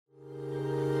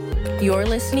You're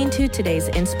listening to today's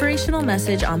inspirational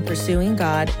message on Pursuing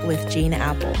God with Gene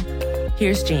Apple.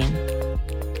 Here's Gene.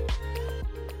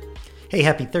 Hey,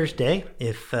 happy Thursday.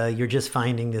 If you're just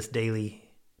finding this daily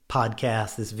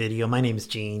podcast, this video, my name is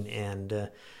Gene,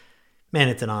 and man,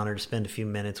 it's an honor to spend a few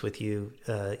minutes with you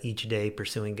each day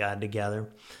pursuing God together.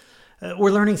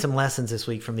 We're learning some lessons this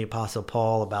week from the Apostle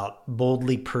Paul about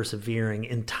boldly persevering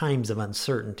in times of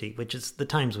uncertainty, which is the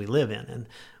times we live in. And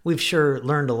we've sure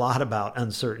learned a lot about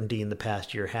uncertainty in the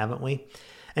past year, haven't we?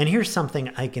 And here's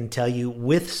something I can tell you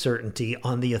with certainty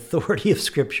on the authority of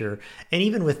Scripture, and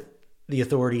even with the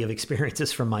authority of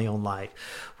experiences from my own life.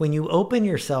 When you open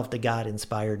yourself to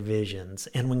God-inspired visions,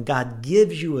 and when God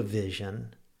gives you a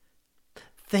vision,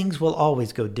 things will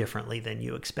always go differently than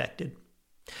you expected.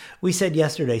 We said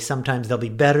yesterday, sometimes they'll be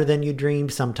better than you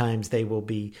dreamed. Sometimes they will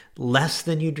be less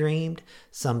than you dreamed.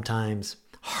 Sometimes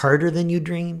harder than you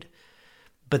dreamed.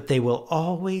 But they will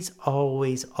always,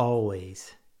 always,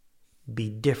 always be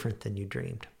different than you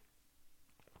dreamed.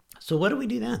 So what do we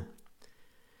do then?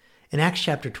 In Acts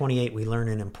chapter 28, we learn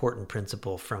an important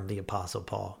principle from the Apostle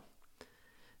Paul.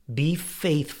 Be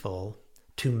faithful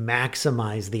to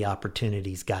maximize the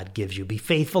opportunities God gives you. Be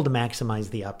faithful to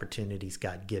maximize the opportunities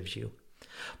God gives you.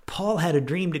 Paul had a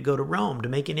dream to go to Rome to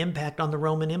make an impact on the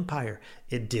Roman Empire.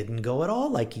 It didn't go at all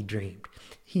like he dreamed.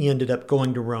 He ended up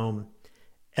going to Rome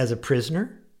as a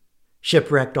prisoner,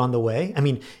 shipwrecked on the way. I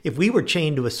mean, if we were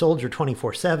chained to a soldier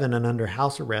 24/7 and under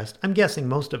house arrest, I'm guessing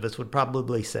most of us would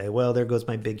probably say, well, there goes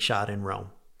my big shot in Rome.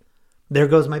 There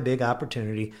goes my big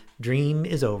opportunity. Dream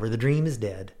is over. The dream is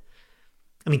dead.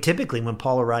 I mean, typically when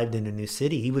Paul arrived in a new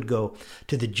city, he would go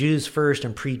to the Jews first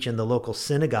and preach in the local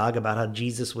synagogue about how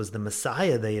Jesus was the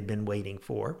Messiah they had been waiting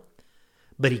for.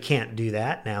 But he can't do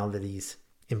that now that he's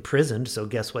imprisoned, so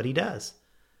guess what he does?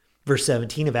 Verse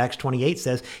 17 of Acts 28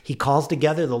 says, he calls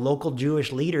together the local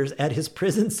Jewish leaders at his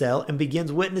prison cell and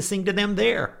begins witnessing to them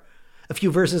there. A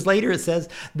few verses later it says,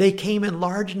 they came in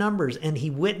large numbers and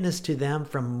he witnessed to them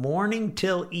from morning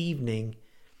till evening,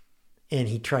 and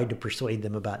he tried to persuade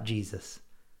them about Jesus.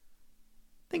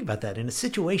 Think about that. In a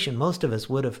situation most of us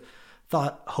would have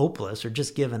thought hopeless or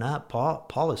just given up,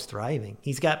 Paul is thriving.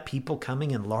 He's got people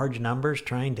coming in large numbers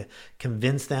trying to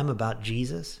convince them about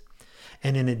Jesus.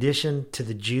 And in addition to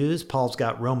the Jews, Paul's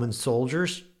got Roman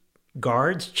soldiers,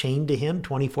 guards chained to him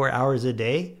 24 hours a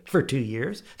day for 2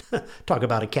 years. Talk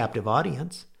about a captive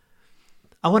audience.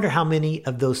 I wonder how many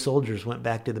of those soldiers went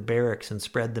back to the barracks and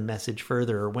spread the message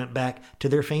further or went back to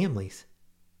their families.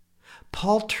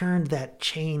 Paul turned that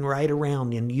chain right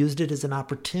around and used it as an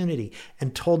opportunity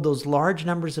and told those large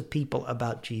numbers of people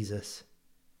about Jesus.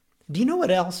 Do you know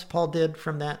what else Paul did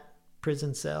from that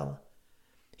prison cell?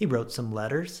 He wrote some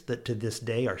letters that to this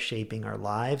day are shaping our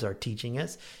lives, are teaching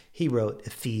us. He wrote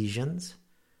Ephesians,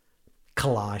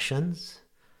 Colossians.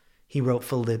 He wrote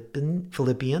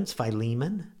Philippians,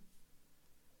 Philemon.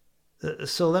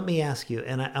 So let me ask you,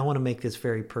 and I want to make this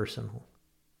very personal.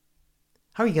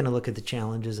 How are you going to look at the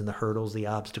challenges and the hurdles, the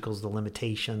obstacles, the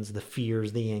limitations, the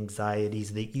fears, the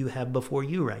anxieties that you have before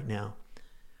you right now?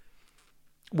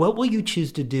 What will you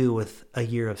choose to do with a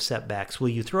year of setbacks? Will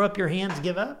you throw up your hands,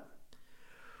 give up?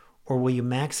 Or will you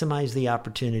maximize the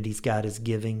opportunities God is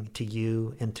giving to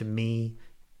you and to me,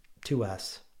 to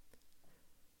us?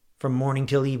 From morning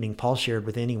till evening, Paul shared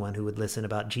with anyone who would listen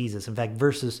about Jesus. In fact,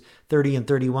 verses 30 and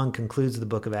 31 concludes the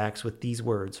book of Acts with these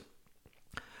words.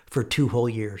 For 2 whole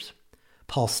years,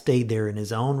 Paul stayed there in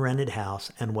his own rented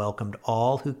house and welcomed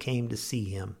all who came to see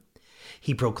him.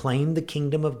 He proclaimed the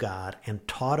kingdom of God and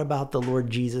taught about the Lord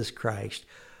Jesus Christ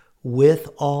with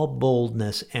all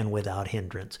boldness and without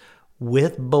hindrance.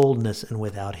 With boldness and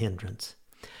without hindrance.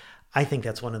 I think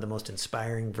that's one of the most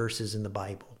inspiring verses in the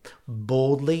Bible.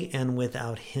 Boldly and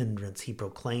without hindrance, he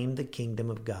proclaimed the kingdom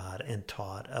of God and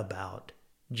taught about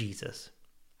Jesus.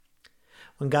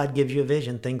 When God gives you a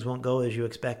vision, things won't go as you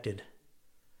expected.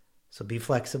 So be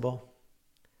flexible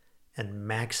and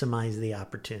maximize the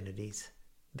opportunities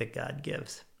that God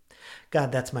gives.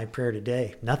 God, that's my prayer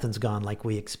today. Nothing's gone like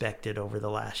we expected over the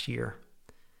last year.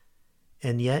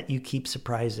 And yet you keep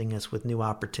surprising us with new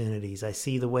opportunities. I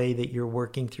see the way that you're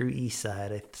working through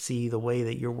Eastside. I see the way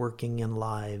that you're working in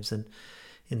lives and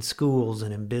in schools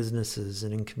and in businesses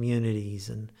and in communities.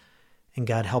 And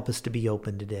God, help us to be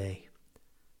open today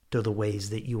to the ways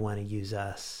that you want to use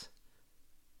us,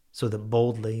 so that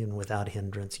boldly and without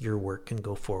hindrance, your work can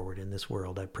go forward in this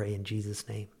world. I pray in Jesus'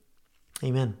 name.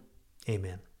 Amen.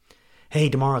 Amen. Hey,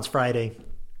 tomorrow it's Friday.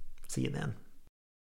 See you then.